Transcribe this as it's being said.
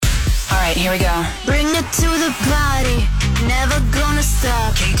right, here we go. Bring it to the party, never gonna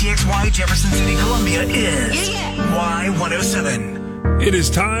stop. KTXY Jefferson City, Columbia is Y107. It is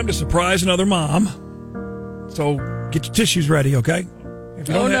time to surprise another mom. So get your tissues ready, okay? If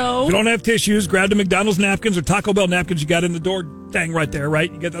you don't have tissues, grab the McDonald's napkins or Taco Bell napkins you got in the door thing right there,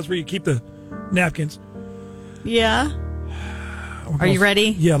 right? That's where you keep the napkins. Yeah. Are you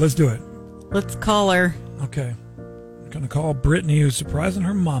ready? Yeah, let's do it. Let's call her. Okay. I'm going to call Brittany, who's surprising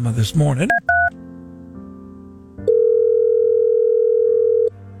her mama this morning.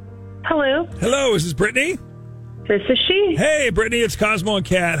 Hello. Hello, is this Brittany? This is she. Hey, Brittany, it's Cosmo and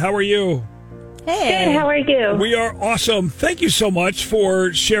Kat. How are you? Hey. Good, how are you? We are awesome. Thank you so much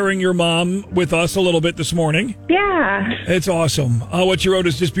for sharing your mom with us a little bit this morning. Yeah. It's awesome. What you wrote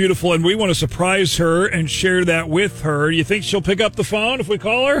is just beautiful, and we want to surprise her and share that with her. You think she'll pick up the phone if we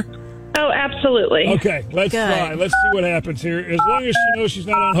call her? Oh, absolutely. Okay, let's try. Let's see what happens here. As long as she knows she's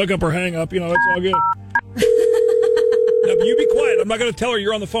not on hookup or hang up, it's all good. Now, you be quiet. I'm not going to tell her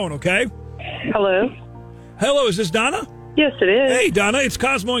you're on the phone, okay? Hello. Hello, is this Donna? Yes, it is. Hey, Donna, it's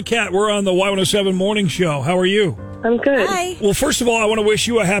Cosmo and Kat. We're on the Y107 morning show. How are you? I'm good. Hi. Well, first of all, I want to wish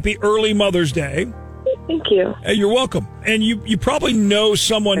you a happy early Mother's Day. Thank you. You're welcome. And you probably know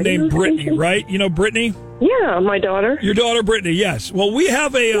someone named Brittany, right? You know Brittany? Yeah, my daughter. Your daughter, Brittany, yes. Well, we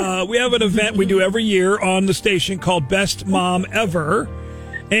have an event we do every year on the station called Best Mom Ever,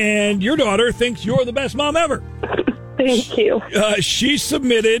 and your daughter thinks you're the best mom ever. Thank you. She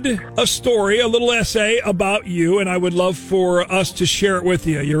submitted a story, a little essay about you, and I would love for us to share it with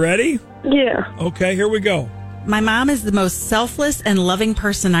you. You ready? Yeah. Okay, here we go. My mom is the most selfless and loving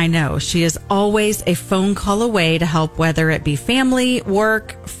person I know. She is always a phone call away to help, whether it be family,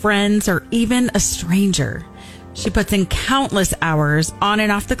 work, friends, or even a stranger. She puts in countless hours on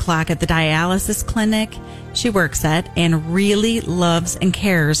and off the clock at the dialysis clinic she works at and really loves and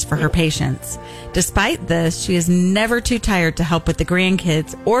cares for her patients. Despite this, she is never too tired to help with the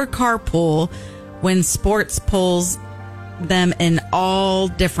grandkids or carpool when sports pulls them in all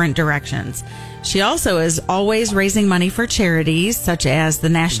different directions. She also is always raising money for charities such as the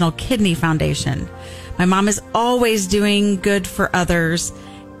National Kidney Foundation. My mom is always doing good for others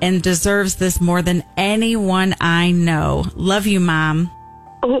and deserves this more than anyone I know. Love you, Mom.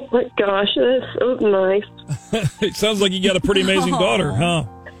 Oh, my gosh, that's so nice. It sounds like you got a pretty amazing daughter, huh?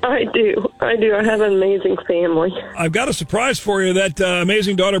 I do. I have an amazing family. I've got a surprise for you. That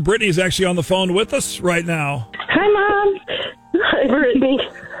amazing daughter, Brittany, is actually on the phone with us right now. Hi, Mom. Hi, Brittany.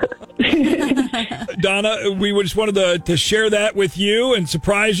 Donna, we just wanted to share that with you and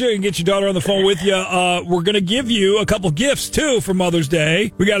surprise you and get your daughter on the phone with you. We're going to give you a couple gifts, too, for Mother's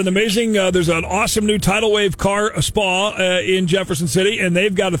Day. We got an amazing, there's an awesome new Tidal Wave car spa in Jefferson City, and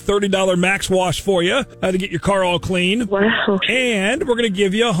they've got a $30 max wash for you to get your car all clean. Wow. And we're going to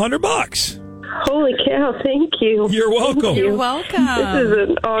give you $100. Holy cow, thank you. You're welcome. Thank you. You're welcome. This is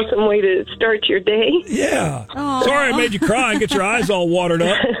an awesome way to start your day. Yeah. Aww. Sorry I made you cry and get your eyes all watered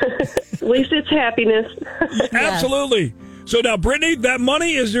up. At least it's happiness. Absolutely. So now, Brittany, that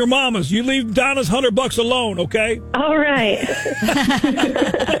money is your mama's. You leave Donna's $100 alone, okay? All right.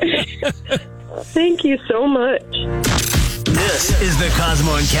 Thank you so much. This is the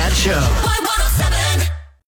Cosmo and Kat Show.